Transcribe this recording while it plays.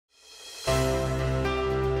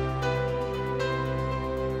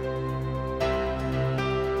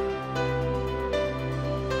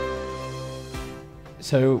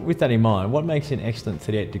So with that in mind, what makes an excellent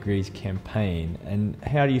 38 Degrees campaign, and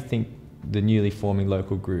how do you think the newly forming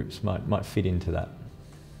local groups might fit into that?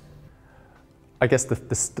 I guess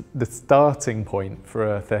the starting point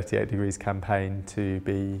for a 38 Degrees campaign to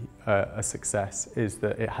be a success is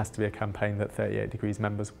that it has to be a campaign that 38 Degrees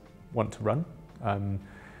members want to run.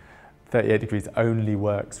 38 Degrees only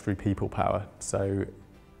works through people power. So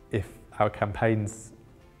if our campaigns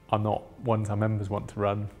are not ones our members want to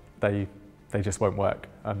run, they just won't work.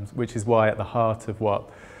 Which is why at the heart of what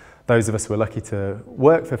those of us who are lucky to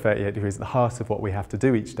work for 38 Degrees, at the heart of what we have to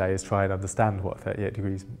do each day is try and understand what 38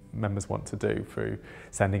 Degrees members want to do through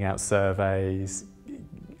sending out surveys,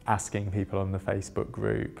 asking people on the Facebook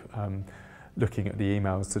group, looking at the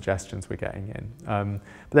email suggestions we're getting in.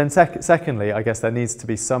 But then secondly, I guess there needs to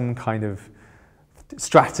be some kind of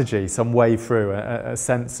strategy, some way through, a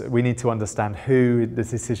sense. We need to understand who the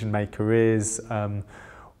decision maker is,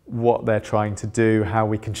 what they're trying to do, how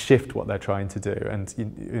we can shift what they're trying to do,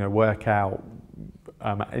 and work out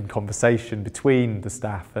in conversation between the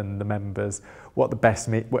staff and the members what the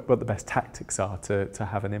best tactics are to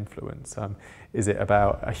have an influence. Is it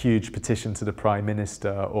about a huge petition to the Prime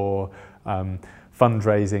Minister, or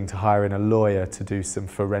fundraising to hire in a lawyer to do some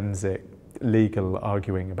forensic legal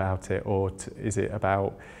arguing about it, or is it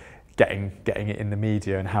about getting it in the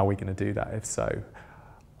media, and how are we going to do that if so?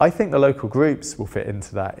 I think the local groups will fit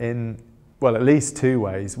into that in, well, at least two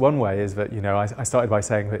ways. One way is that, I started by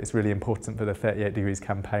saying that it's really important for the 38 Degrees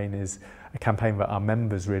campaign is a campaign that our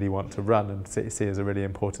members really want to run and see as a really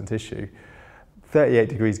important issue. 38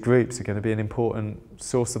 Degrees groups are going to be an important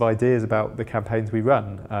source of ideas about the campaigns we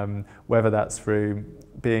run, whether that's through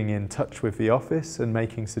being in touch with the office and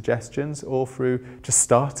making suggestions, or through just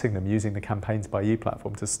starting them, using the Campaigns by You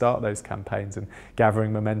platform to start those campaigns and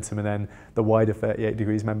gathering momentum, and then the wider 38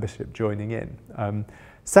 Degrees membership joining in.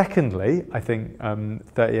 Secondly, I think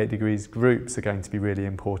 38 Degrees groups are going to be really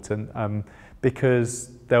important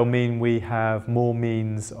because they'll mean we have more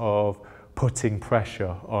means of putting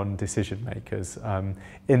pressure on decision makers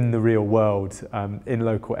in the real world, in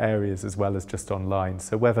local areas as well as just online.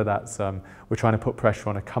 So whether that's we're trying to put pressure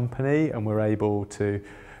on a company and we're able to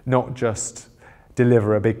not just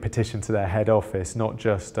deliver a big petition to their head office, not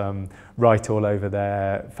just write all over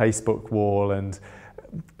their Facebook wall and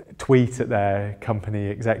tweet at their company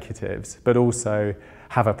executives, but also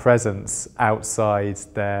have a presence outside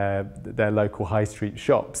their local high street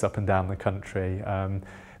shops up and down the country,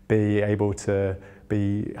 be able to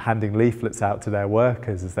be handing leaflets out to their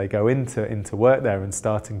workers as they go into work there and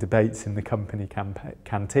starting debates in the company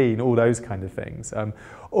canteen, all those kind of things.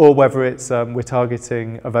 Or whether it's we're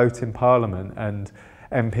targeting a vote in Parliament and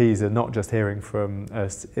MPs are not just hearing from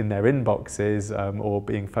us in their inboxes or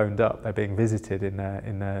being phoned up, they're being visited in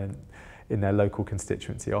their local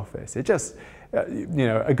constituency office. It just,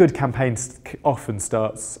 a good campaign often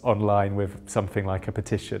starts online with something like a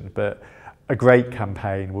petition, but a great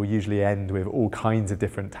campaign will usually end with all kinds of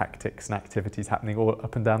different tactics and activities happening all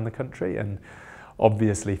up and down the country, and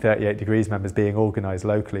obviously 38 Degrees members being organised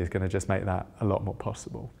locally is going to just make that a lot more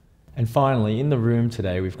possible. And finally, in the room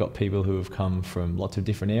today, we've got people who have come from lots of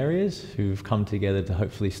different areas, who've come together to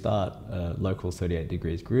hopefully start a local 38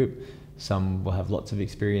 Degrees group. Some will have lots of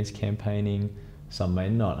experience campaigning, some may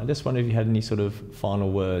not. I just wonder if you had any sort of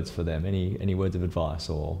final words for them, any words of advice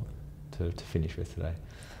or to finish with today.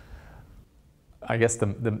 I guess the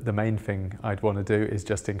main thing I'd want to do is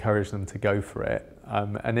just encourage them to go for it.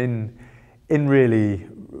 And in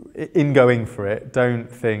going for it,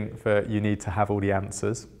 don't think that you need to have all the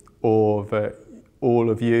answers, or that all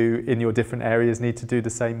of you in your different areas need to do the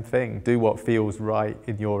same thing. Do what feels right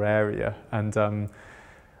in your area, and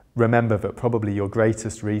remember that probably your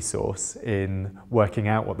greatest resource in working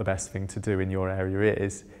out what the best thing to do in your area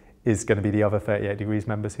is going to be the other 38 Degrees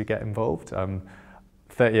members who get involved.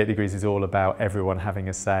 38 Degrees is all about everyone having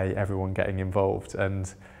a say, everyone getting involved,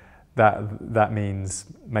 and that means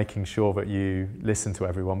making sure that you listen to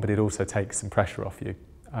everyone, but it also takes some pressure off you.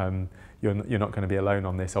 You're not going to be alone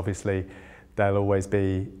on this. Obviously, there'll always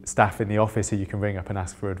be staff in the office who you can ring up and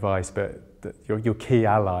ask for advice, but your key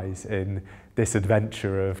allies in this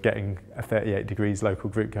adventure of getting a 38 Degrees local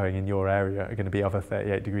group going in your area are going to be other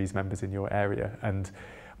 38 Degrees members in your area. And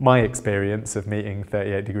my experience of meeting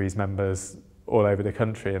 38 Degrees members all over the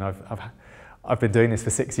country, and I've been doing this for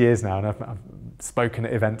 6 years now, and I've spoken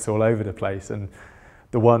at events all over the place, and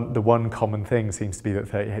the one common thing seems to be that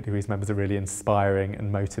 38 Degrees members are really inspiring and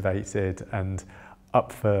motivated and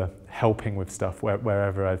up for helping with stuff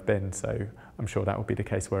wherever I've been. So I'm sure that will be the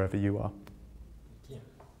case wherever you are.